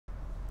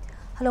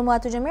Hello, मैं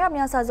तुझमेर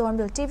अपने साथ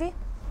HornbillTV.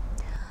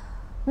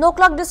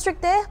 Noklak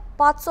district te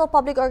 500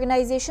 public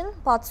organization,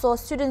 500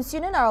 students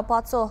union और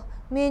 500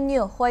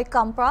 menu होय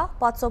कामप्रा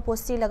 500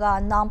 पोस्टी लगा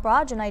नाम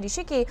प्रा जुनाई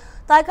दिशे की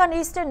ताइकान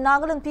ईस्टर्न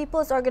नागालैंड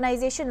पीपल्स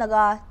ऑर्गेनाइजेशन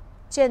लगा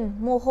चेन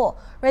मोहो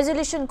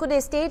रेजोल्यूशन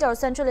कुदे स्टेट और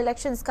सेंट्रल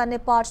इलेक्शंस का ने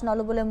पार्ट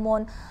नालो बोले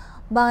मोन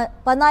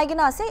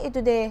बनाइगिना से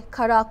इतुदे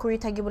खरा कुरी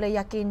थगी बोले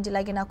यकीन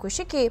दिलागिना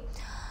खुशी की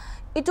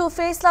इतु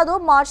फैसला दो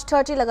मार्च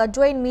 30 लगा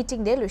जॉइंट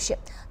मीटिंग दे लुशे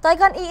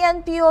ताइकान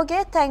ENPO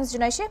के थैंक्स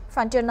जुनाइशे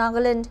फ्रंटियर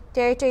नागालैंड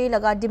टेरिटरी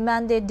लगा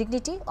डिमांड दे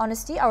डिग्निटी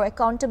ऑनेस्टी और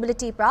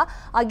अकाउंटेबिलिटी प्रा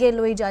आगे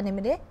लोई जाने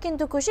मिले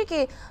किंतु खुशी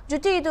की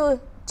जुटी इतु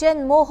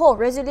चेन मोहो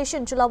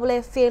रेजोल्यूशन चुला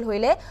बोले फेल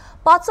होइले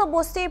 500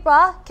 बोस्ती प्रा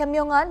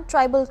केम्योंगान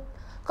ट्राइबल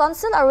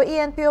काउंसिल और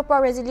ENPO प्रा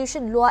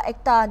रेजोल्यूशन लुआ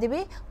एकता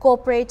दिबी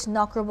कोऑपरेट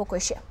नकरबो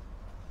कोशे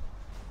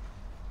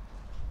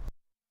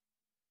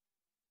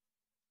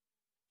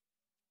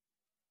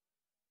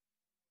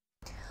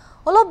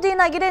Olop din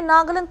agire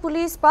Nagaland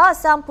police pa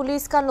Assam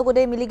police kan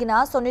logode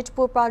miligina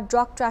Sonitpur pa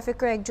drug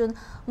trafficker ekjon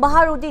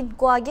Baharuddin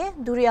ko age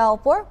duria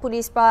opor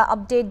police pa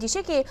update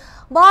dishe ki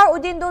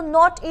Baharuddin do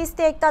north east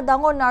te ekta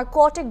dangor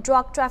narcotic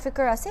drug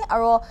trafficker ase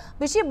aro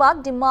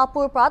bishibag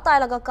Dimapur pa tai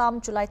laga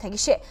kam chulai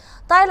thagise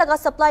tai laga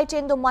supply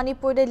chain do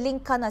Manipur de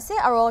link kan ase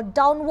aro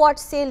downward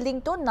sale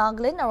link to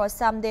Nagaland aro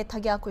Assam de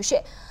thagya kushe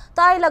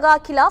tai laga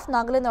khilaf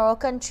Nagaland aro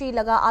country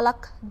laga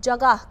alak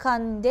jaga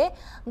kan de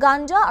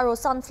ganja aro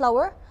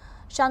sunflower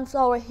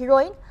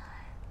heroin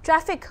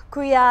traffic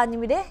kriya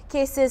nimide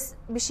cases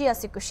bishiya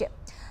sikushe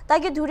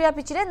tagi dhuria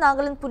pichire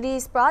Nagaland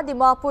police pra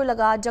Dimapur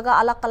laga jaga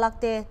alak alak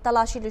te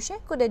talashi lushe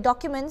kude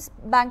documents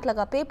bank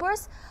laga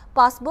papers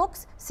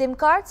passbooks sim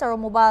cards or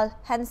mobile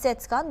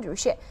handsets kan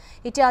drushe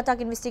itia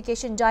tak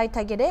investigation jai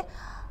thagede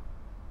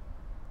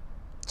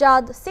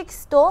jad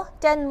 6 to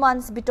 10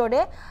 months bitore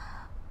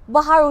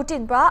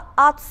Baharuddin pra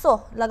 800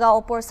 laga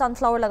opor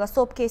sunflower laga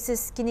soap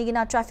cases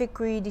kinigina traffic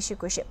kri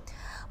dishikushe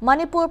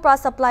Manipur pra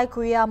supply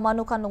Korea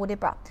manukan logode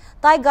pra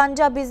tai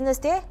ganja business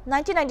te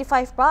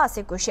 1995 pra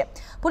ase kushe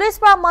police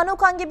pra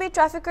manukan ge bi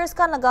traffickers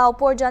kan laga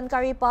opor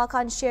jankari pa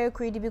kan share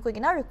kuri dibi ko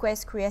gina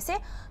request kuri ase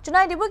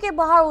junai dibu ke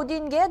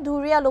Baharuddin ge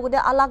dhuria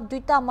logode alak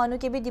duita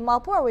manu ke bi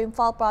Dimapur aru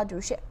Imphal pra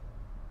drushe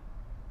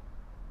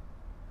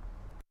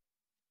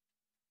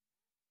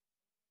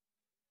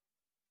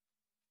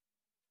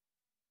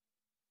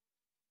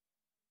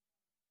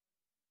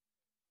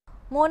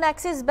Mon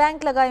Axis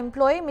Bank laga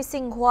employee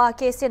missing hua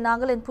case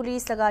Nagaland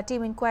police laga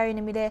team inquiry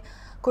nimide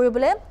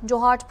kuribule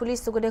Johart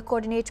police logode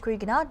coordinate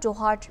kurigina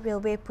Johart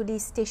railway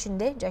police station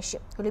de jaishe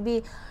kulibi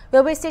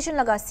railway station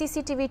laga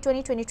CCTV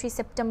 2023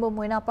 September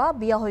moina pa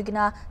biya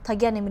hoigina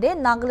thagya nimide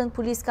Nagaland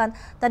police kan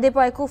tade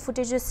pra eku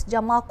footages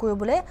jama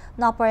kuribule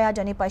na parya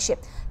jani paise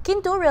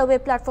kintu railway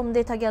platform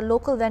de thagya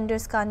local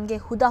vendors kan ge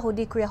huda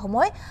hudi kriya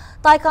homoy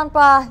tai kan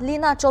pra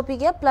lina chopi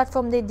ge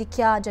platform de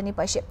dikhya jani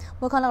paise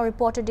mokhana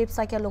reporter Deep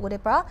Sakya logode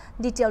pra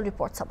detail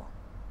report sabo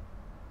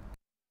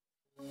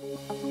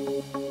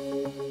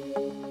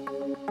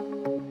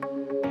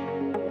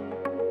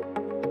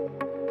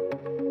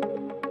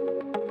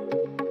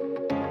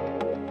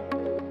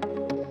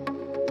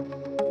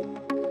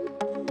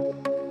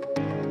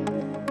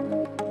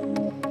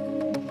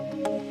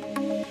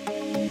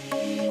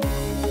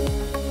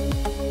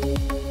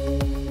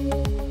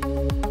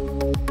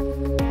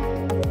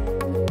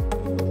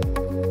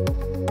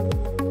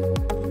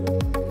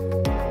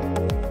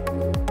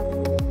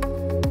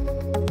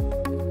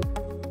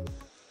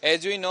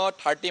As we know,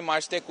 30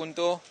 March te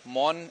kunto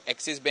Mon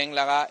Axis Bank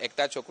laga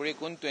ekta chokuri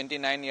kun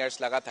 29 years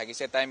laga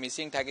thagise tai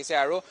missing thagise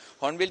aru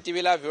Hornbill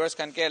TV la viewers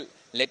kan ke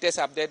latest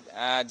update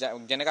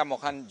jeneka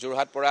mokhan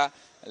Jorhat pora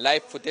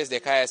live footage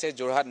dekhai ase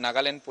Jorhat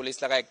Nagaland police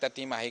laga ekta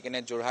team ahi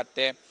kene Jorhat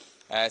te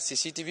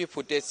CCTV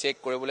footage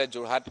check koribole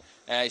Jorhat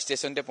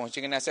station te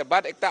pahunchi kene ase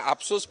but ekta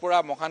afsos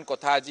pora mokhan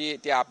kotha aji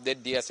tia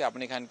update di ase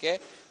apni khan ke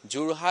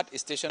Jorhat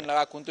station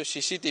laga kunto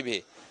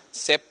CCTV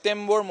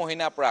September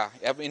mohina pra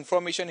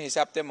information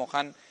hisab te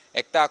mokhan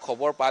একটা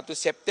খবৰ পাতো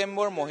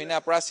সেপ্টেম্বৰ মহিনা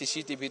পৰা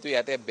CCTV টো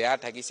ইয়াতে বেয়া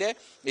থাকিছে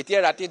এতিয়া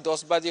ৰাতি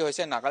 10 বাজি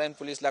হৈছে নাগালেণ্ড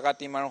পুলিচ লাগা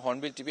টিম আৰু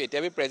হৰ্নবিল টিভি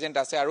এতিয়া বি প্ৰেজেন্ট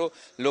আছে আৰু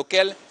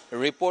লোকেল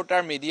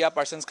ৰিপৰ্টাৰ মিডিয়া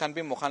পাৰ্সনস খান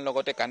বি মখান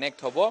লগতে কানেক্ট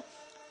হ'ব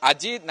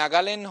আজি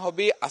Nagaland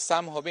hobby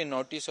Assam hobby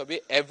north east hobby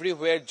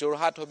এভৰিৱেৰ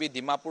Jorhat hobby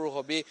Dimapur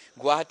hobby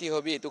Guwahati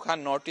hobby এটো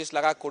খান নৰ্থ ইষ্ট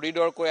লাগা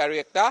কৰিডৰ কয় আৰু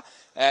একটা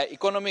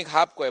ইকোনমিক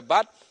হাব কয়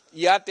বাট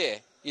ইয়াতে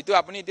ইটো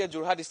আপুনি এতিয়া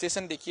জোৰহাট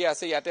ষ্টেচন দেখি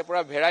আছে ইয়াতে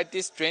পৰা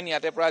ভেৰাইটিজ ট্ৰেইন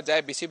ইয়াতে পৰা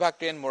যায় বেছিভাগ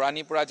ট্ৰেইন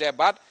মৰাণী পৰা যায়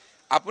বাট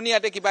আপুনি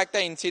ইয়াতে কিবা একটা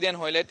ইনসিডেন্ট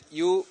হইলে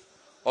ইউ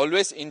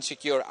অলওয়েজ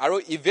ইনসিকিউৰ আৰু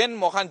ইভেন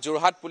মখান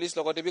জোৰহাট পুলিচ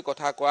লগতে বি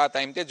কথা কোৱা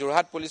টাইমতে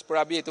জোৰহাট পুলিচ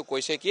পৰা বি এটো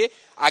কৈছে কি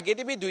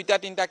আগেতে বি দুইটা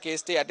তিনটা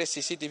কেছতে ইয়াতে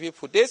CCTV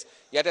ফুটেজ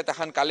ইয়াতে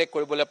তাখান কালেক্ট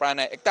কৰিবলৈ পৰা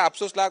নাই একটা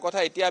আফসোস লাগা কথা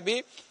এতিয়া বি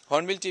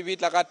হৰ্নবিল টিভি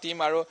লাগা টিম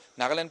আৰু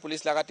নাগালেণ্ড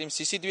পুলিচ লাগা টিম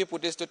CCTV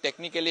ফুটেজ তো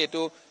টেকনিক্যালি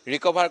এটো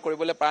ৰিকভাৰ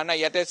কৰিবলৈ পৰা নাই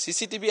ইয়াতে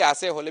CCTV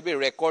আছে হলে বি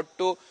ৰেকৰ্ড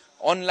তো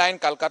অনলাইন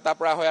কলকাতাৰ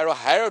পৰা হয় আৰু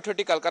হায়াৰ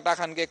অথৰিটি কলকাতা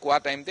খানকে কোৱা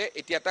টাইমতে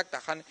এতিয়া তাক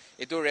তাখান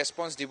এইটো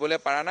ৰেছপন্স দিবলৈ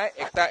পৰা নাই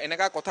একটা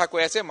এনেকা কথা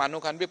কৈ আছে মানুহ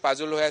খান বি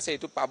পাজল হৈ আছে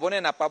এইটো পাবনে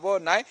নাপাব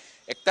নাই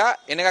একটা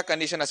এনেকা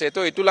কণ্ডিশ্যন আছে তো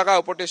এইটো লগা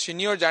ওপৰতে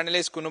সিনিয়ৰ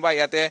জাৰ্নেলিষ্ট কোনোবা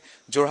ইয়াতে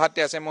যোৰহাটতে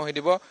আছে মই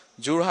দিব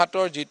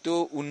যোৰহাটৰ যিটো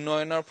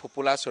উন্নয়নৰ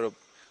ফুপুলা স্বৰূপ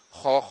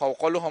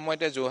সকলো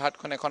সময়তে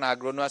যোৰহাটখন এখন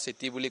আগ্ৰনোৱা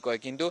চিটি বুলি কয়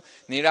কিন্তু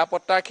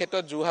নিৰাপত্তাৰ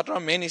ক্ষেত্ৰত যোৰহাটৰ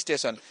মেইন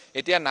ষ্টেচন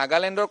এতিয়া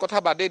নাগালেণ্ডৰ কথা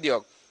বাদেই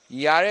দিয়ক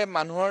ইয়াৰে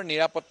মানুহৰ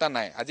নিৰাপত্তা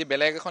নাই আজি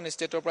বেলেগ এখন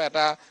ষ্টেটৰ পৰা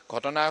এটা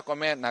ঘটনা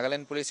ক্ৰমে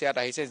নাগালেণ্ড পুলিচ ইয়াত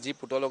আহিছে যি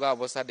পুতলগা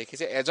অৱস্থা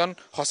দেখিছে এজন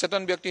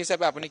সচেতন ব্যক্তি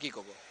হিচাপে আপুনি কি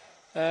ক'ব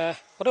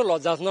সেইটো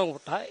লজ্জাজনক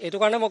কথা এইটো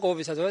কাৰণে মই ক'ব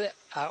বিচাৰিছোঁ যে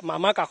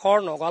আমাৰ কাষৰ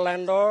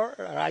নাগালেণ্ডৰ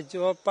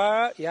ৰাজ্যৰ পৰা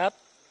ইয়াত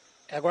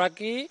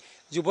এগৰাকী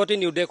যুৱতী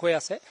নিৰুদ্দেশ হৈ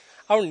আছে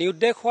আৰু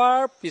নিৰুদ্দেশ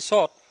হোৱাৰ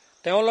পিছত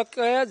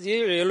তেওঁলোকে যি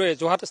ৰেলৱে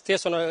যোৰহাট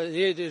ষ্টেচনৰ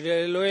যি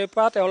ৰেলৱেৰ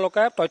পৰা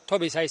তেওঁলোকে তথ্য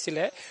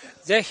বিচাৰিছিলে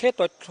যে সেই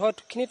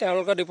তথ্যখিনি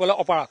তেওঁলোকে দিবলৈ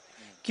অপাৰক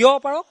কিয়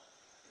অপাৰক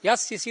ইয়াত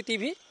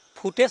CCTV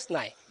ফুটেজ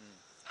নাই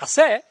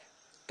আছে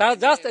তাৰ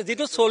জাষ্ট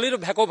যিটো চলিৰ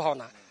ভেকো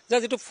ভাওনা যে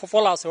যিটো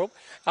ফলা স্বৰূপ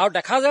আৰু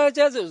দেখা যায়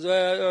যে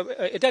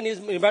এতিয়া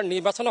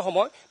নিৰ্বাচনৰ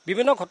সময়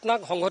বিভিন্ন ঘটনা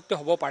সংঘটিত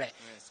হ'ব পাৰে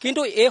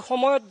কিন্তু এই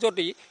সময়ত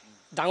যদি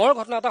ডাঙৰ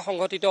ঘটনা এটা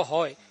সংঘটিত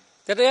হয়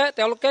তেতিয়া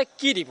তেওঁলোকে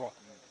কি দিব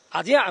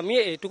আজি আমি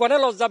এইটো কাৰণে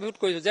লজ্জাবোধ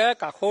কৰিছোঁ যে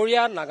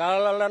কাষৰীয়া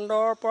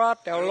নাগালেণ্ডৰ পৰা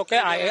তেওঁলোকে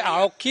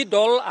আৰক্ষী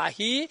দল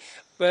আহি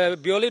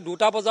বিয়লি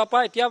 2টা বজাৰ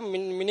পৰা এতিয়া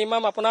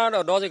মিনিমাম আপোনাৰ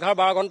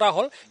 10-11-12 ঘণ্টা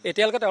হ'ল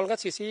এতিয়ালৈকে তেওঁলোকে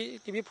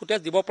CCTV ফুটেজ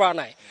দিব পৰা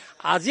নাই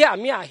আজি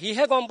আমি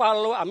আহিহে গম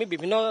পালোঁ আমি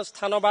বিভিন্ন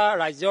স্থানৰ বা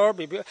ৰাজ্যৰ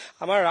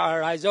আমাৰ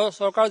ৰাজ্য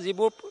চৰকাৰৰ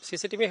যিবোৰ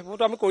CCTV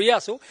সেইবোৰতো আমি কৰিয়ে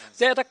আছোঁ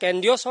যে এটা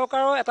কেন্দ্ৰীয়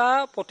চৰকাৰৰ এটা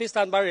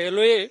প্ৰতিষ্ঠান বা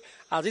ৰেলৱেৰ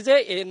আজি যে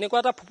এনেকুৱা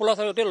এটা ফুপুলা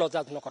অতি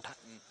লজ্জাজনক কথা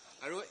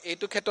আৰু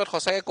এইটো ক্ষেত্ৰত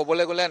সঁচাকৈ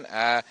ক'বলৈ গ'লে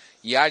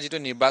ইয়াৰ যিটো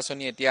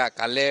নিৰ্বাচনী এতিয়া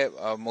কালে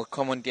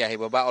মুখ্যমন্ত্ৰী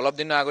আহিব বা অলপ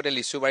দিনৰ আগতে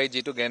লিচুবাৰীত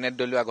যিটো গ্ৰেনেড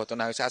দলিওৱা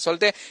ঘটনা হৈছে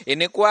আচলতে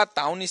এনেকুৱা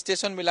টাউন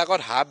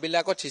ষ্টেচনবিলাকত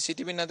হাববিলাকত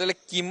CCTV নদলে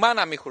কিমান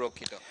আমি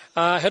সুৰক্ষিত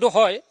সেইটো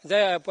হয় যে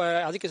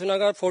আজি কিছুমান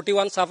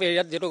 41 চাব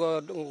এৰিয়াত যিটো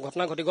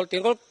ঘটনা ঘটি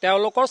গ'ল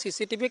তেওঁলোকৰ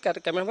CCTV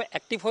কেমেৰাবোৰ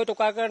এক্টিভ হৈ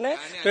থকাৰ কাৰণে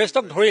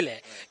টেৰৰিষ্টক ধৰিলে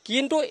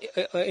কিন্তু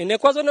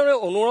এনেকুৱা জনৰ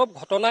অনুৰূপ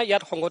ঘটনা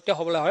ইয়াত সংঘটিত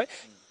হ'বলৈ হয়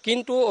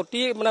কিন্তু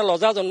অতি মানে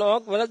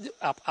লজ্জাজনক মানে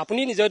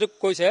আপুনি নিজে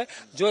কৈছে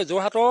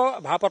যোৰহাটৰ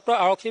ভাৰপ্ৰাপ্ত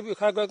আৰক্ষী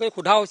বিষয়াগৰাকীক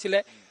সোধা হৈছিলে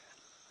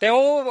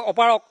তেওঁ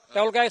অপাৰক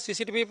তেওঁলোকে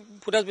CCTV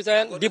ফুটেজ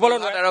বিচাৰে দিবলৈ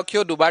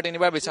আৰক্ষীও দুবাৰ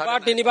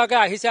তিনিবাৰকে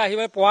আহিছে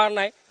আহিব পোৱা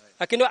নাই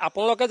কিন্তু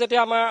আপোনালোকে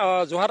যেতিয়া আমাৰ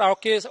যোৰহাট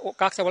আৰক্ষী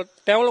কাষ চাব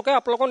তেওঁলোকে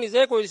আপোনালোকক নিজে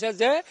কৈছে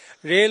যে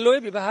ৰেলৱে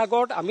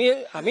বিভাগত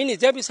আমি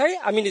নিজে বিচাৰি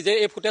আমি নিজে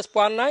এই ফুটেজ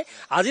পোৱা নাই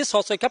আজি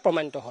স্বচক্ষে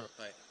প্ৰমাণিত হ'ল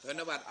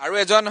ধন্যবাদ আৰু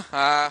এজন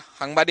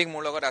সাংবাদিক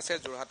মোৰ লগত আছে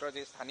যোৰহাটৰ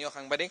যি স্থানীয়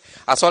সাংবাদিক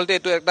আচলতে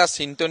এইটো একটা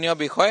চিন্তনীয়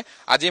বিষয়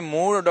আজি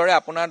মোৰ দৰে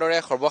আপোনাৰ দৰে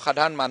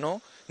সৰ্বসাধাৰণ মানুহ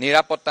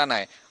নিৰাপত্তা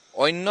নাই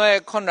অন্য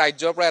এখন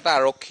ৰাজ্যৰ পৰা এটা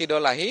আৰক্ষী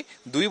দল আহি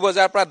 2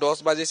 বজাৰ পৰা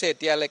 10 বাজিছে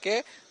এতিয়ালৈকে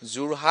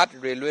যোৰহাট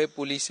ৰেলৱে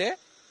পুলিচে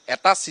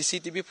এটা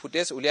CCTV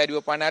ফুটেজ উলিয়াই দিব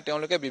পৰা নাই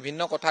তেওঁলোকে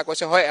বিভিন্ন কথা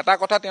কৈছে হয় এটা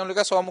কথা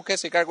তেওঁলোকে স্বমুখে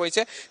স্বীকাৰ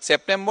কৰিছে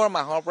সেপ্টেম্বৰ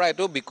মাহৰ পৰা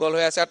এটো বিকল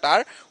হৈ আছে তাৰ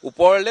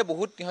ওপৰলে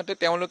বহুত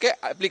তেওঁলোকে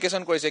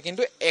এপ্লিকেশন কৰিছে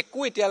কিন্তু একো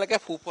এতিয়ালৈকে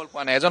ফুফল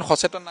পোৱা নাই এজন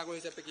সচেতন নাগৰিক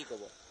হিচাপে কি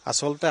ক'ব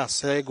আসলতে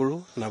আছে গুৰু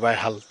নাবাই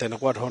হাল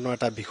তেনেকুৱা ধৰণৰ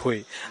এটা বিষয়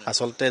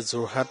আসলতে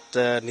যোৰহাট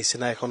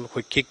নিচিনা এখন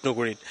শৈক্ষিক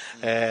নগৰীত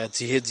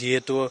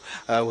যিহেতু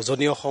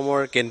উজনি অসমৰ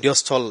কেন্দ্ৰীয়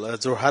স্থল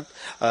যোৰহাট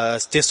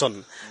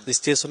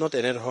ষ্টেচনত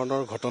এনে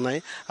ধৰণৰ ঘটনাই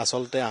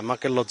আসলতে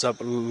আমাকে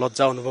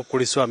লজ্জা অনুভৱ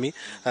কৰিছো আমি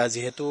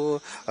যেহেতু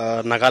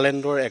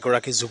নাগালেণ্ডৰ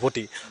এগৰাকী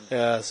যুৱতী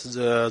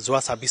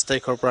যোৱা 26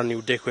 তাৰিখৰ পৰা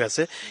নিৰুদ্দেশ হৈ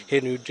আছে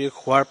সেই নিৰুদ্দেশ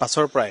হোৱাৰ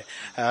পাছৰ পৰাই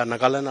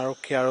নাগালেণ্ড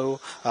আৰক্ষী আৰু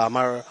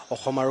আমাৰ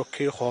অসম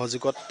আৰক্ষীৰ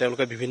সহযোগত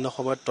তেওঁলোকে বিভিন্ন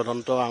সময়ত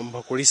তদন্ত আৰম্ভ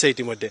কৰিছে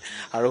ইতিমধ্যে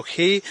আৰু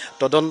সেই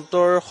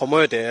তদন্তৰ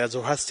সময়তে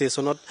যোৰহাট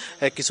ষ্টেচনত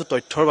কিছু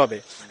তথ্যৰ বাবে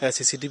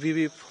CCTV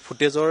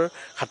ফুটেজৰ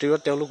খাতিৰত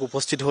তেওঁলোক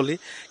উপস্থিত হলি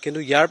কিন্তু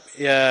ইয়াৰ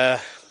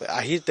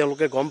আহি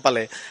তেওঁলোকে গম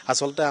পালে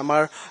আসলতে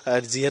আমাৰ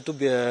যেহেতু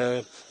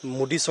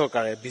মোদী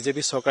চৰকাৰে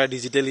বিজেপি চৰকাৰে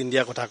ডিজিটেল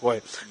ইণ্ডিয়া কথা কয়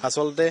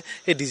আসলতে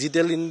এই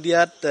ডিজিটেল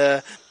ইণ্ডিয়াত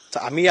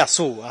আমি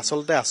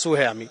আসলতে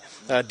আছোহে আমি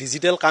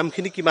ডিজিটেল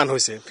কামখিনি কিমান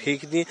হৈছে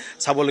সেইখিনি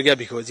চাবলগীয়া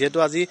বিষয় যেহেতু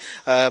আজি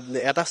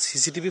এটা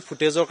CCTV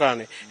ফুটেজৰ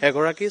কাৰণে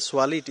এগৰাকী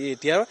ছোৱালী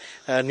এতিয়া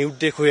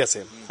নিৰুদ্দেশ হৈ আছে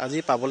আজি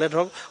পাবলৈ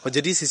ধৰক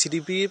যদি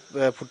CCTV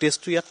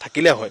ফুটেজটো ইয়াত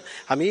থাকিলে হয়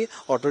আমি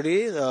অটৰি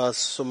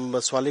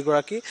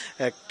ছোৱালীগৰাকী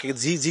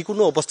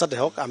যিকোনো অৱস্থাতে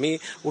হওক আমি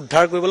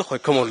উদ্ধাৰ কৰিবলৈ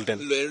সক্ষম হ'লহেঁতেন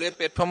ৰেলৱে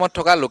প্লেটফৰ্মত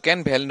থকা লোকেন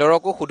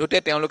ভেলডৰকো সুধোতে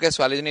তেওঁলোকে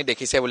ছোৱালীজনী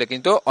দেখিছে বুলি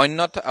কিন্তু অন্য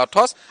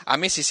অথচ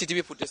আমি CCTV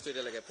ফুটেজটো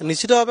এতিয়ালৈকে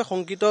নিশ্চিতভাৱে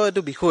শংকিত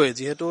এইটো বিষয়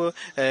যেহেতু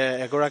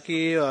এগৰাকী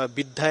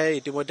বিদ্যাই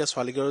ইতিমধ্যে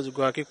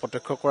ছোৱালীগৰাকীক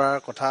প্ৰত্যক্ষ কৰাৰ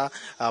কথা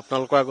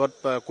আপোনালোকৰ আগত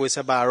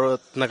কৈছে বা আৰু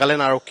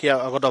নাগালেণ্ড আৰক্ষী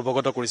আগত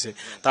অৱগত কৰিছে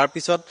তাৰ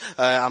পিছত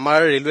আমাৰ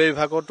ৰেলৱে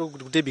বিভাগতো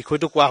গোটেই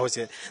বিষয়টো কোৱা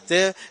হৈছে যে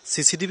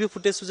CCTV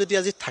ফুটেজটো যদি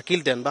আজি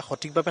থাকিলতেন বা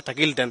সঠিকভাৱে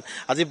থাকিলতেন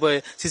আজি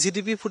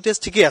CCTV ফুটেজ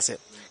ঠিকই আছে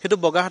সেইটো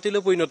বগাহাটিলৈ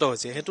পৰিণত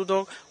হৈছে সেইটো তো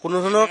কোনো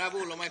ধৰণৰ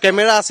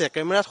কেমেৰা আছে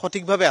কেমেৰাত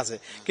সঠিকভাৱে আছে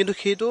কিন্তু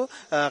সেইটো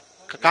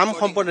কাম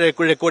সম্পূৰ্ণ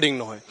ৰেকৰ্ডিং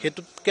নহয়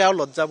হেতুতকে আৰু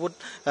লজ্জাবোধ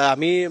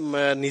আমি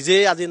নিজে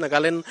আজি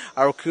নাগালেণ্ড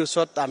আৰক্ষীৰ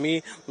ওচৰত আমি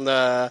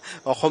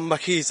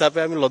অসমবাসী হিচাপে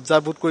আমি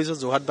লজ্জাবোধ কৰিছো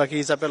যোৰহাটবাসী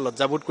হিচাপে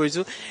লজ্জাবোধ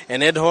কৰিছো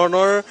এনে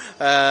ধৰণৰ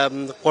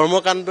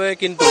কৰ্মকাণ্ডই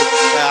কিন্তু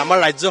আমাৰ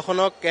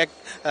ৰাজ্যখনক এক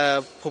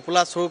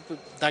ফোপোলা স্বৰূপ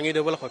দাঙি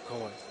দিবলৈ সক্ষম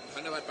হয়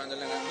ধন্যবাদ প্ৰাঞ্জল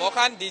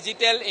মখান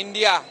ডিজিটেল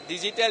ইণ্ডিয়া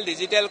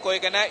ডিজিটেল কৈ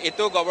কেনে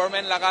এইটো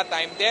গভৰ্ণমেণ্ট লগা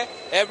টাইমতে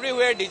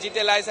এভৰিৱেৰ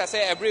ডিজিটেলাইজ আছে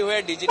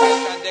এভৰিৱেৰ ডিজিটেল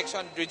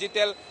ট্ৰানজেকশ্যন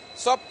ডিজিটেল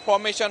সব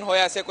ফৰ্মেশ্যন হৈ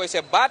আছে কৈছে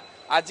বাট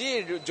আজি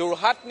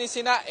যোৰহাট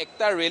নিচিনা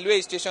একটা ৰেলৱে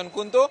ষ্টেচন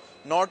কোনটো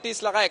নৰ্থ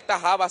ইষ্ট লগা একটা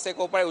হাব আছে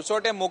ক'ব পাৰে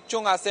ওচৰতে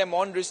মুকচুং আছে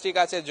মন ডিষ্ট্ৰিক্ট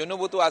আছে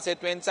জুনুবুতু আছে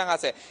টুৱেনচাং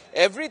আছে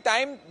এভৰি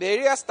টাইম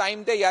ভেৰিয়াছ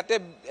টাইমতে ইয়াতে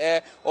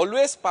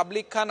অলৱেজ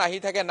পাব্লিক খান আহি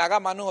থাকে নাগা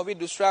মানুহ হবি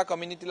দুসৰা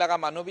কমিউনিটি লগা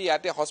মানুহ বি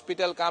ইয়াতে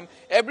হস্পিটেল কাম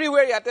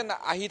এভৰিৱেৰ ইয়াতে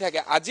আহি থাকে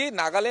আজি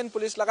নাগালেণ্ড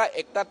পুলিচ লগা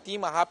একটা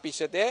টিম অহা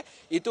পিছতে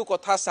ইটো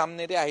কথা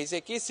সামনেৰে আহিছে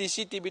কি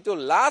চিচিটিভিটো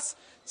লাষ্ট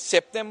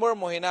সেপ্টেম্বৰ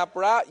মহিনাৰ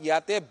পৰা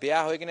ইয়াতে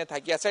বেয়া হৈ কিনে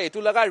থাকি আছে এইটো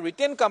লগা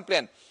ৰিটেন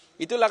কমপ্লেইন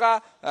ইটো লগা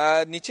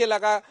নিচে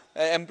লগা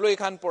এমপ্লয়ী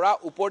খান পৰা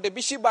ওপৰতে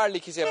বেছি বাৰ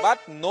লিখিছে বাট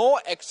নো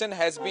action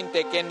has been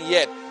taken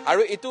yet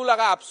আৰু ইটো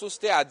লগা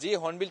আফসোসতে আজি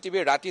হৰ্ণবিল টিভি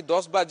ৰাতি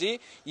 10 বাজি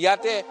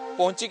ইয়াতে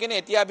পहुंची কিনে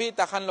এতিয়া ভি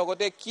তাখান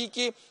লগতে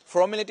কি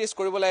ফৰ্মেলিটিজ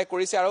কৰিব লাগে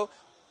কৰিছে আৰু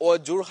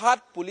যোৰহাট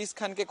পুলিচ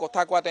খানকে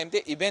কথা কোৱা টাইমতে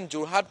ইভেন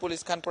যোৰহাট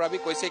পুলিচ খান পৰা ভি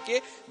কৈছে কি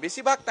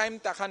বেছিভাগ টাইম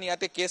তাখান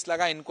ইয়াতে কেছ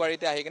লগা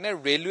ইনকুৱাৰীতে আহি কিনে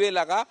ৰেলৱে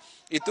লগা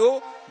ইটো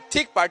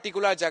ঠিক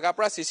পাৰ্টিকুলাৰ জায়গা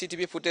পৰা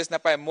সিসিটিভি ফুটেজ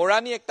নাপায়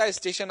মোৰানী একটা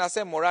ষ্টেচন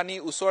আছে মোৰানী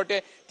ওচৰতে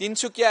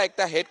তিনচুকীয়া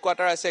একটা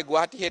হেডকোৱাৰ্টাৰ আছে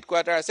গুৱাহাটী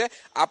হেডকোৱাৰ্টাৰ আছে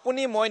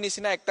আপুনি মই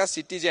নিচিনা একটা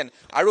সিটিজেন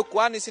আৰু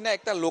কোৱা নিচিনা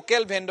একটা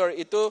লোকেল ভেন্ডৰ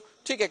ইটো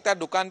ঠিক একটা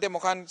দোকানতে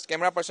মখান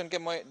কেমেৰা পাৰ্সনকে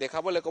মই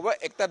দেখাবলৈ ক'ব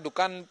একটা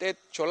দোকানতে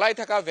চলাই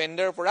থকা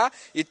ভেন্ডৰ পৰা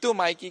ইটো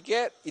মাইকিকে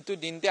ইটো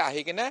দিনতে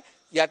আহি কিনে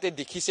ইয়াতে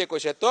দেখিছে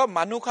কৈছে তো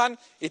মানুহ খান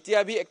এতিয়া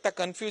ভি একটা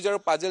কনফিউজ আৰু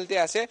পাজলতে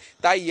আছে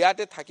তাই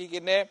ইয়াতে থাকি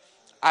কিনে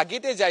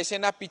আগেতে যাইছে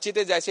না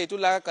পিছেতে যাইছে এটো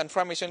লাগা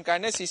কনফাৰ্মেশন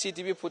কাৰণে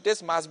CCTV footage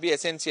must be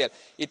essential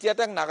এতিয়া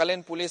তাক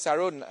নাগালেণ্ড পুলিচ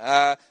আৰু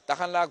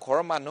তাখান লাগা ঘৰ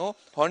মানুহ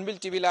হৰ্ণবিল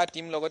টিভি লা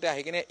টিম লগতে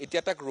আহি কিনে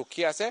এতিয়া তাক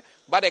ৰখি আছে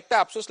বাট একটা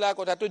আফসোস লাগা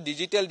কথাটো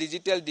ডিজিটেল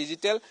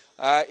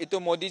এটো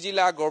মোদীজি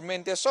লা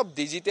গভৰ্ণমেণ্টে সব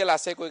ডিজিটেল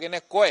আছে কৈ কিনে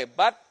কয়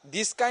বাট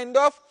this kind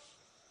of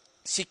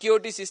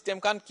security system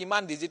খান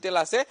কিমান ডিজিটেল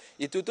আছে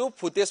ইতুটো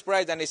ফুটেজ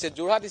পৰাই জানিছে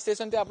যোৰহাট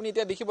ষ্টেচনতে আপুনি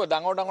এতিয়া দেখিব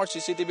ডাঙৰ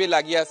সিসিটিভি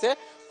লাগি আছে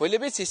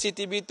হইলেবি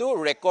সিসিটিভি টো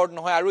ৰেকৰ্ড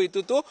নহয় আৰু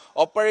ইতুটো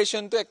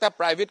অপাৰেশনটো একটা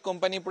প্ৰাইভেট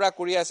কোম্পানী পৰা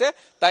কৰি আছে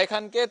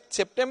তাইখানকে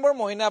সেপ্টেম্বৰ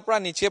মহিনাৰ পৰা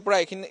নিচে পৰা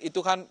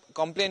ইটো খান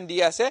কমপ্লেইন দি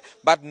আছে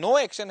বাট নো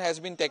action has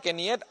been taken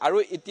yet আৰু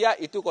এতিয়া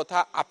ইটো কথা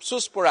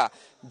আফসোস পৰা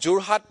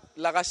যোৰহাট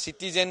লাগা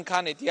সিটিজেন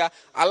খান এতিয়া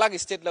আলাগ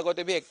ষ্টেট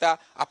লগতে ভি একটা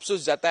আফসোস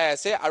জাতাই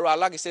আছে আৰু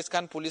আলাগ ষ্টেট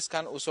খান পুলিচ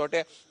খান ওচৰতে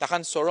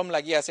তাখান চৰম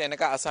লাগি আছে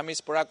এনেকা আসামিজ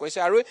পৰা কৈছে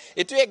আৰু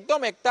এটো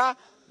একদম একটা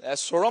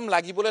চৰম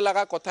লাগিবলৈ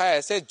লাগা কথা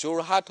আছে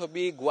Jorhat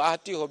hobby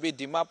Guwahati hobby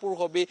Dimapur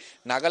hobby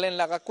Nagaland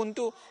লাগা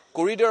কোনটো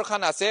কৰিডৰ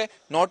খান আছে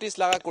নৰ্থ ইষ্ট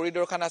লাগা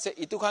কৰিডৰ খান আছে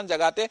ইটো খান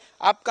জাগাতে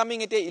আপকামিং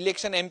এতে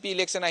ইলেকশন এমপি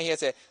ইলেকশন আহি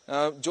আছে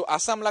जो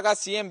आसाम लगा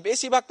सीएम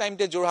बेसिभाग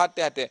टाइमते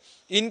जोरहाटते हाते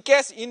इन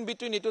केस इन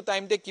बिटवीन इटु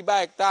टाइमते किबा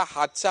एकटा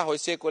हादसा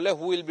होइसे कोले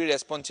who will be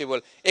responsible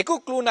echo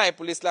clue नाइ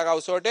पुलिस लगा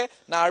उसरते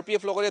ना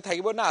आरपीएफ लगरे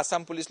থাকিব ना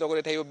आसाम पुलिस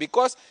लगरे থাকিব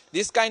because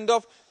this kind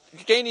of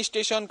train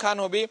station Khan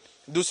hobby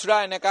दूसरा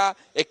एनेका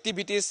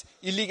एक्टिविटीज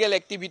इलिगल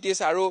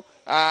एक्टिविटीज आरो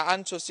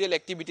अनसोशियल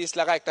एक्टिविटीज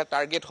लगा एक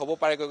टार्गेट होबो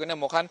पारे कने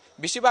मखान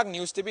बेसिभाग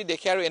न्यूज टीवी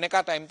देखे आरो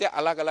एनेका टाइमते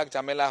अलग अलग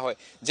जामेला হয়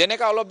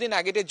जेनेका অলপ দিন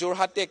আগেতে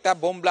जोरहाटते একটা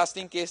বম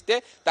ব্লাস্টিং কেসতে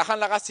তাখান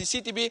লাগা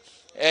সিসিটিভি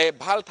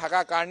ভাল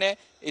থাকা কাৰণে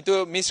ইটো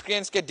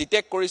মিসক্ৰিয়েন্স কে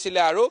ডিটেক্ট কৰিছিলে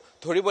আৰু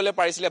ধৰিবলৈ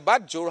পাৰিছিলে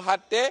বাট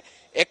जोरहाटते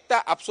একটা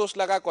আফসোস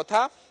লাগা কথা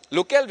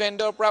লোকেল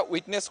ভেন্ডৰ পৰা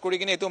উইটনেস কৰি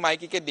কিনে এটো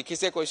মাইকিকে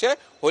দেখিছে কৈছে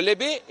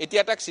হলেবি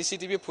এতিয়া তাক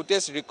সিসিটিভি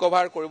ফুটেজ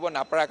ৰিকভাৰ কৰিব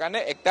নাপাৰা কাৰণে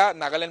একটা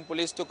নাগালেণ্ড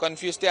পুলিচ তো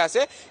কনফিউজতে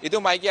আছে এটো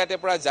মাইকি ইয়াতে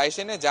পৰা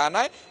যাইছে নে যা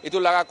নাই এটো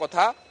লাগা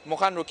কথা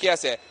মুখান ৰখি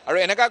আছে আৰু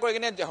এনেকা কৰি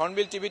কিনে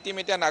হৰ্ণবিল টিভি টিম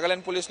এতিয়া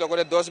নাগালেণ্ড পুলিচ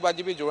লগতে 10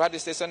 বাজিবি যোৰহাট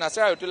ষ্টেচন আছে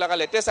আৰু এটো লাগা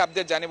লেটেষ্ট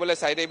আপডেট জানিবলৈ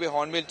চাই দেবি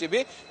hornbill TV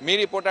me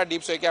reporter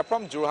Deep Saikia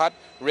from Jorhat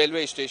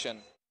railway station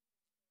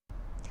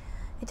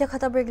এতিয়া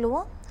খাতা ব্ৰেক লও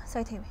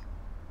চাই থাকিবি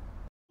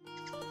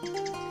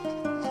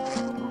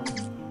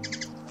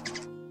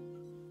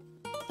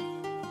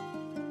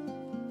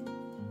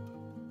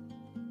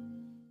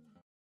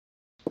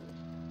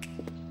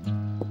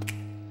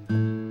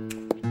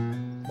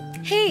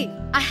Hey,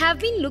 I have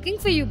been looking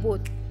for you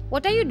both.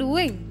 What are you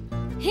doing?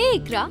 Hey,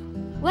 Ikra.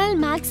 Well,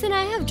 Max and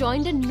I have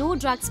joined a no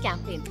drugs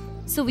campaign.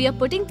 So we are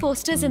putting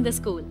posters in the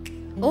school.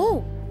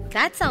 Oh,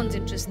 that sounds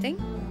interesting.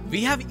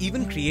 We have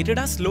even created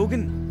our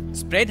slogan,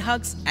 spread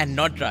hugs and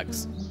not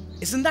drugs.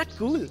 Isn't that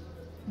cool?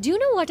 Do you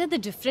know what are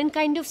the different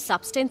kind of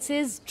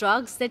substances,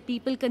 drugs that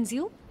people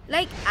consume?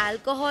 Like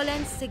alcohol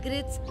and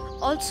cigarettes,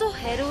 also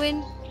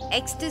heroin,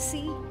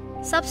 ecstasy.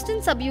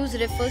 Substance abuse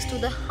refers to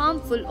the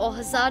harmful or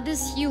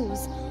hazardous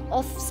use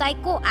of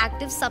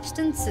psychoactive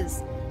substances,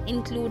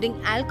 including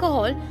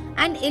alcohol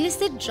and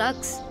illicit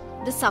drugs.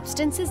 The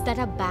substances that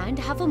are banned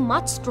have a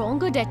much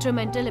stronger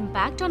detrimental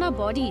impact on our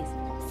bodies,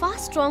 far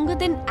stronger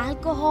than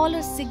alcohol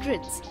or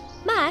cigarettes.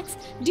 Max,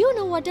 do you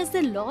know what does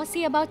the law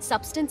say about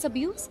substance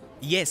abuse?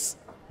 Yes,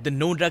 The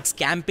No Drugs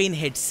campaign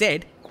head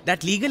said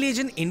that legal age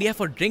in India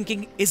for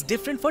drinking is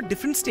different for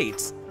different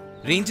states,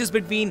 ranges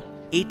between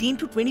 18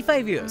 to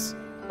 25 years.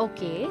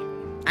 Okay.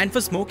 And for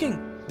smoking,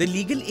 the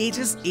legal age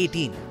is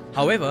 18.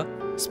 However,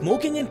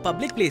 smoking in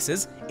public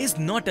places is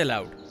not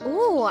allowed.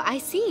 Oh, I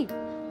see.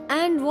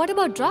 And what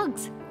about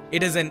drugs?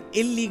 It is an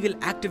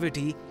illegal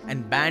activity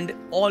and banned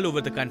all over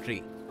the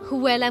country.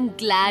 Well, I'm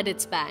glad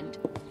it's banned.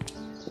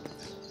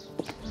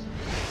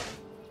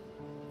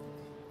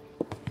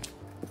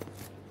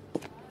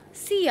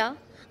 Sia,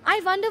 I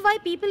wonder why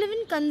people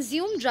even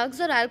consume drugs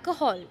or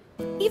alcohol.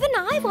 Even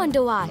I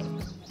wonder why.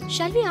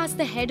 Shall we ask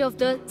the head of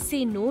the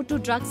Say No to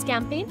Drugs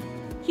campaign?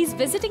 He's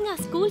visiting our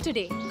school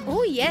today.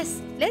 Oh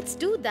yes, let's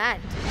do that.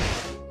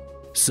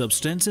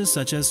 Substances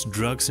such as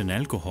drugs and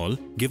alcohol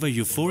give a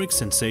euphoric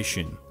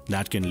sensation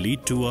that can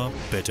lead to a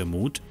better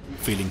mood,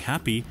 feeling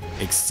happy,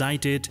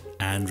 excited,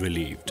 and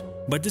relieved.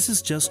 But this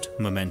is just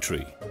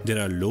momentary. There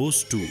are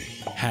lows too: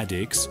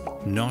 headaches,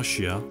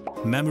 nausea,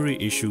 memory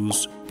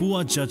issues,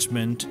 poor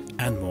judgment,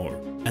 and more.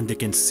 And they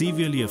can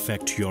severely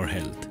affect your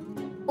health.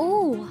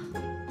 Oh,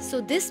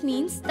 so this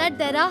means that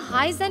there are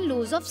highs and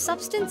lows of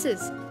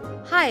substances.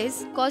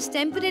 Highs cause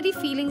temporary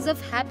feelings of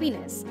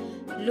happiness.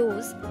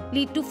 Lows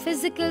lead to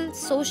physical,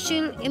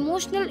 social,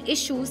 emotional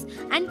issues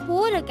and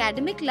poor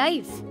academic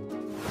life.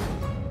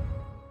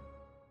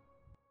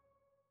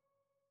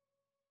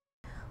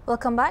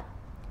 Welcome back.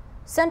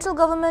 Central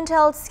Government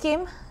Health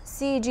Scheme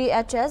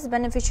CGHS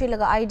beneficiary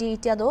laga ID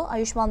itiado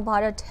Ayushman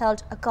Bharat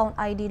Health Account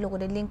ID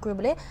logode link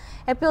kuribole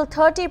April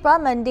 30 pra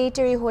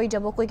mandatory hoi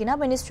jabo koigina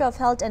Ministry of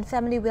Health and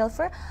Family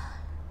Welfare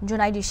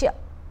junai dishe.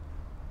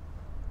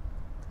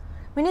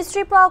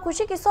 Ministry pra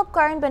kushi ki sob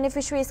current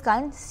beneficiaries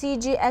kan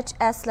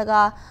CGHS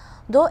laga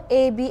do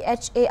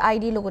ABHA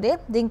ID logode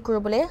link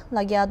kuribole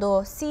lagya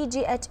do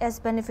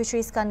CGHS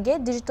beneficiaries kan ge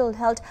digital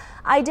health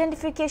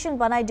identification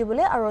banai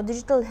dibole aro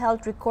digital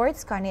health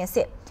records karne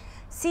ase.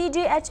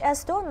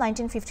 CGHS to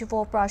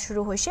 1954 pra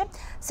shuru hoise.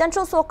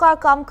 Central Sokar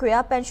kam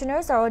kriya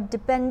pensioners or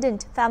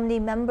dependent family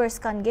members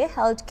kan ge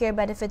health care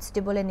benefits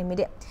dibole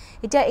nimide.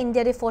 Ita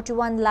India de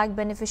 41 lakh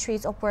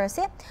beneficiaries opor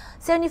ase.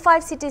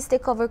 75 cities they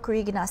cover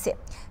kuri gina ase.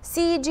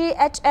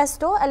 CGHS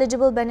to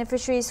eligible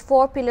beneficiaries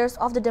 4 pillars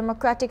of the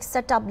democratic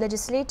setup: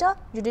 legislature,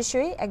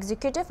 judiciary,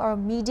 executive or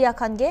media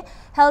kan ge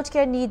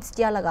healthcare needs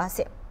dia laga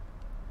ase.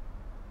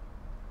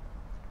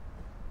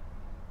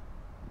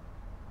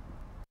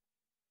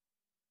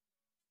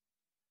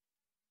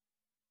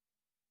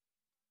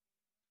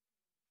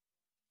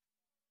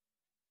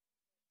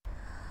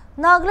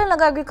 Nagaland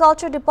laga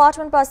Agriculture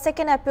Department pa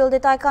 2nd April de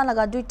taikan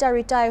laga duita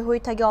retire hui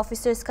thagi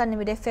officers kan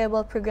nimide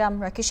farewell program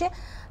rakishe.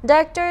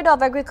 Directorate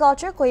of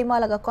Agriculture Kohima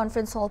laga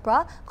conference hall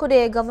pra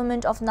kude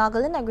Government of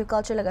Nagaland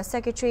Agriculture laga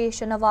Secretary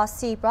Shanavas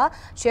C pra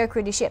share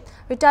kridishe.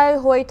 Retire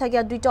hui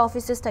thagi duita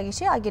officers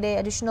thagishe agide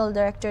additional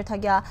director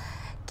thagi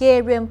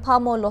K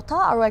Rimpamo Lotha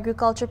aro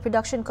Agriculture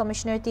Production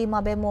Commissioner T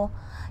Mabemo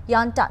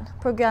Yantan.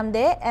 Program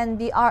de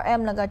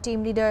NBRM laga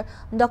team leader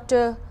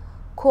Dr.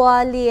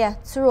 Kualia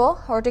Tsuro,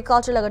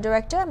 Horticulture laga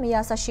Director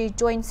Miyasashi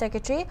Joint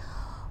Secretary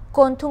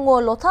Kontungo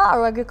Lotha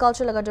aro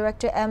Agriculture laga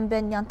Director M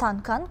Ben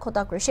Yantan kan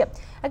Kota Krishi.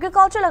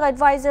 Agriculture laga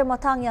Advisor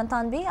Matang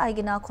Yantan bi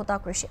aigina Kota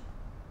Krishi.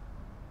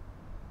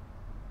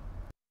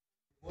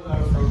 What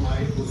are from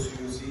my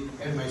constituency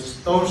and my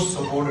staunch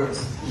supporters.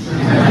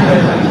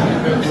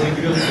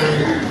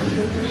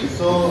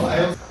 So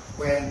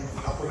when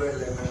Apollo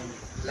 11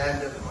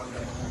 landed on the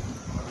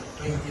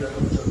 20th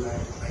of July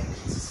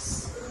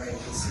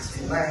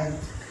 1969,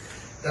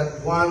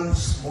 that one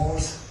small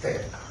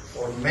step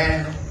for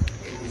man,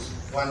 it is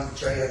one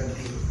giant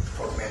leap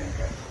for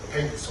mankind.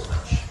 Thank you so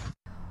much.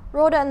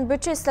 Road and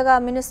Bridges laga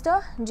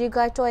Minister G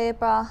Gaitoye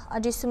pra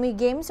Aji Sumi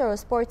Games or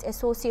Sports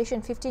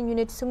Association 15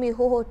 Unit Sumi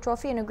Hoho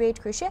Trophy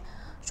inaugurate krishe.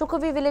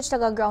 Shukavi Village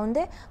laga ground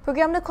de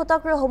program le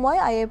khotakre homoy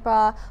aye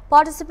pra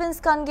participants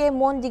kan ge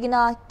mon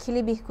digina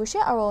khilibi kushe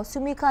aro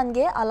Sumi kan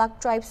ge alag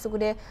tribes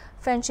sugude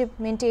friendship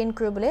maintain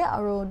kuribole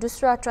aro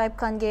dusra tribe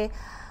kan ge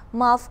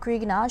Maaf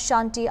Krigna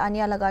Shanti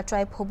Anya laga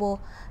tribe hobo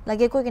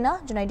lage ko gina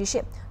junai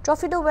dishe.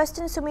 Trophy do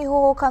Western Sumi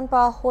Hoho kan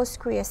pa host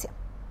kriese.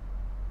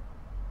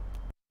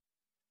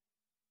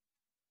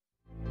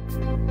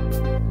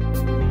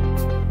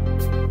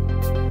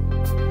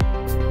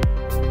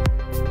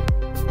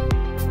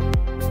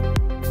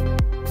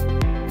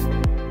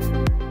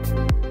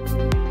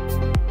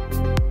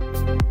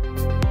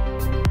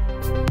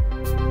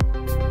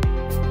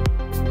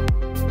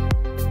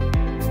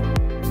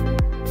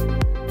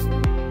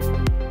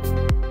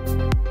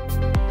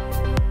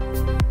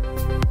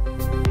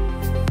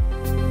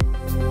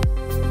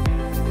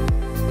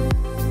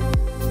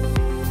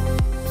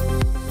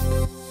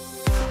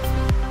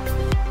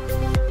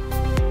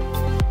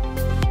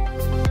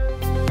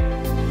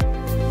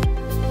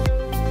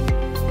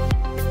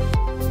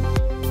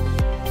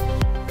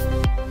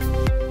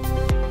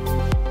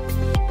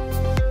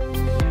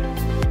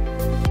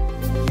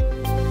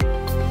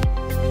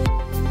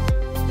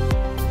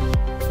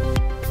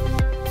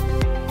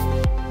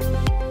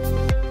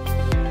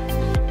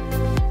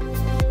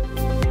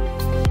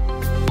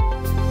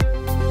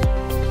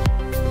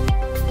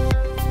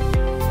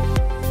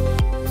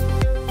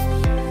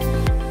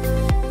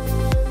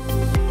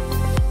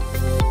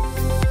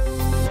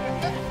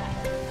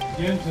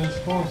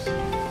 force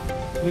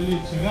really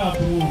chegar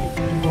tu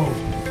ibo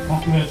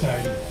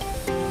controversy.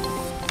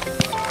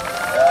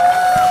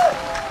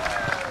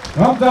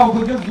 Ramda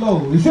o que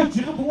flow, isso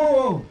tira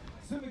tu.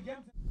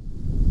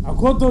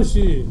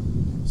 Akotoshi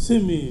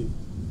simi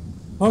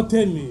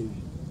hotemi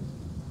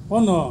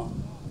ono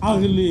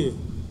agli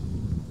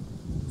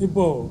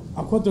ibo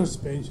akotor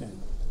suspension.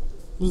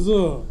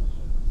 Buzo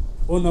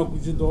ona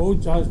kujido o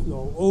charge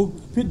no o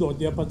pido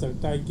dia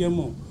patak tai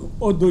gemo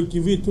o do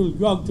kivitul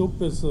yuak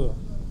chopesa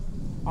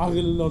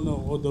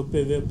agillono o do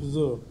pv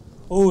buzo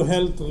o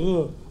health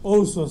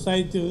o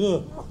society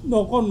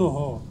no kono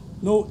ho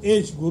no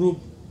age group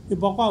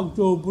ibaka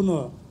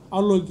chopuna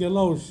allo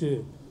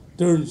gelaushi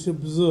turnship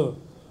buzo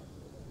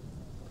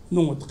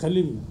no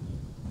tkalim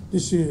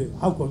dishi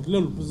hakwa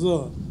glel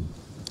buzo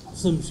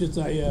simshi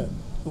tsaya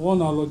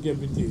ona lo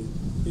gebiti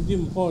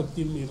idim ko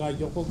timi ga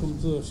yoko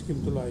kumzo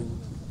skimtulai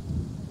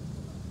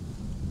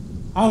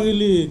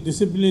agli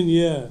discipline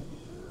ye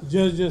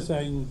judges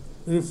and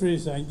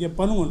referees and ge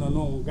panona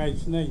no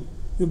guys nai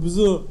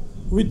ibzo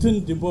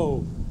written the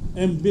ball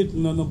and bit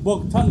no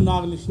bok tan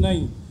naglish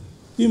nai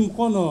team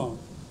kono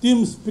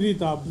team spirit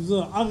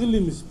abzo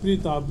agli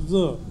spirit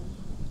abzo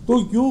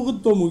to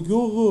gyog to mo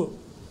gyog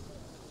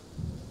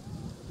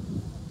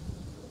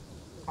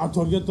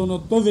atorge to no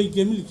to ve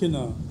gemil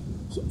kena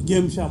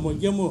gem shamo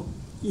gemo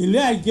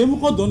ile gem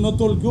ko dono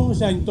tol gyog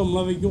san tom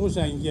la ve gyog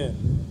san ge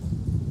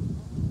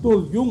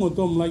tol yung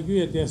tom la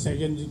gyu te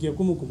second ge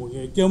kumu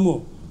ge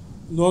kemo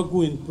no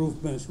go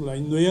improvements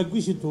line no ya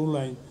gishi to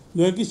line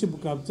no ya gishi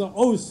bukapza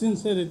oh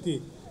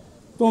sincerity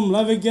tom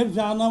la ve gem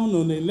jana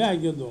no ne la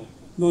ge do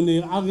no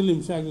ne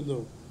aglim sha ge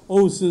do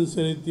oh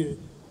sincerity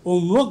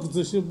lok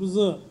zhe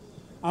buze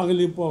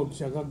agli po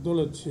chaka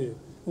dole che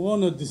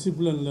one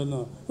discipline le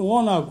na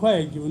one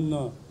kwai gi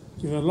na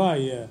ki la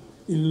ye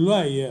il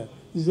la ye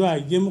jwa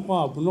gem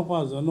ko bu no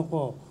kwa za no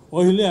ko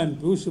o ile an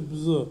bu shi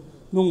buze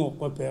no ngo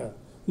ko pe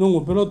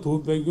no pero tu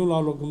be yo la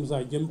lo kum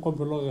sa gem ko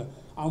belo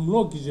am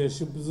lo ki je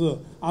shi buze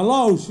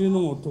ala o shi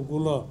no to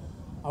gula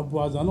abu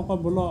azan ko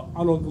belo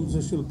alo kum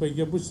se shul pe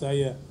ge bu sa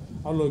ye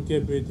alo ke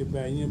be ti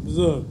ba ni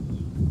buze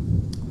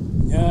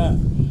ya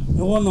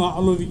no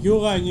alo vi yo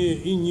ga ni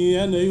ni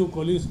ya ne yo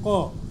kolis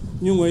ko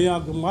ni ngo ya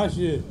ga ma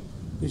shi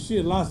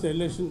last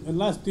election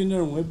last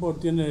dinner we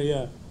bought dinner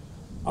ya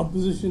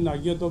opposition na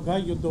ge to ga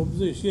ge to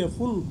buze shi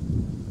full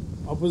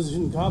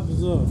opposition ka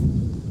buze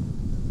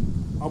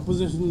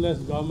opposition less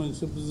government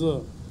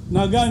shipzo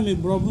nagami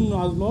problem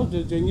as lot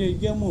jenye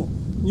gemo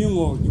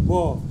nyingo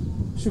gibo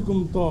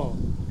shikum to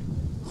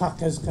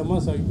hakas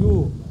kamasa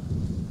yu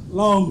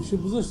lam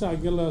shipzo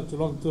shagela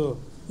tulokto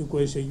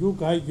equation yu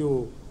kai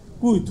yu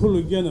ku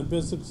thulu gena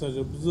basic sa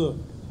jibzo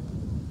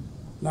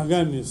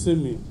nagami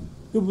semi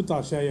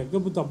kubuta shaya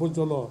kubuta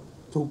bojolo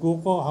tugo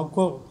ko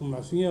hakko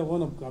kumasiye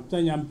wona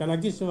kapta nyam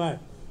pelagi swai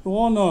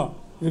wona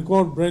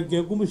record break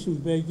ge kumishim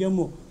be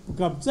gemo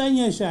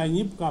kapzanya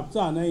shani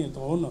kapzana yin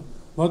tono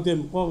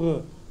modem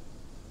ko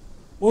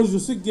o je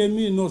sais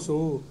gemi no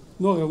so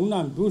no ga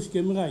unan bush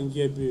gemi ga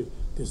ngebi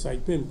ke sai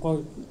pen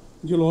ko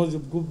ngilo je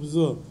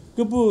gubzo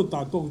kubu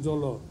ta tok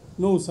jolo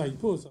no sai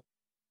po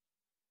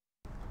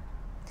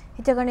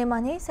Itagane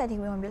mane sa di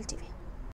HornbillTV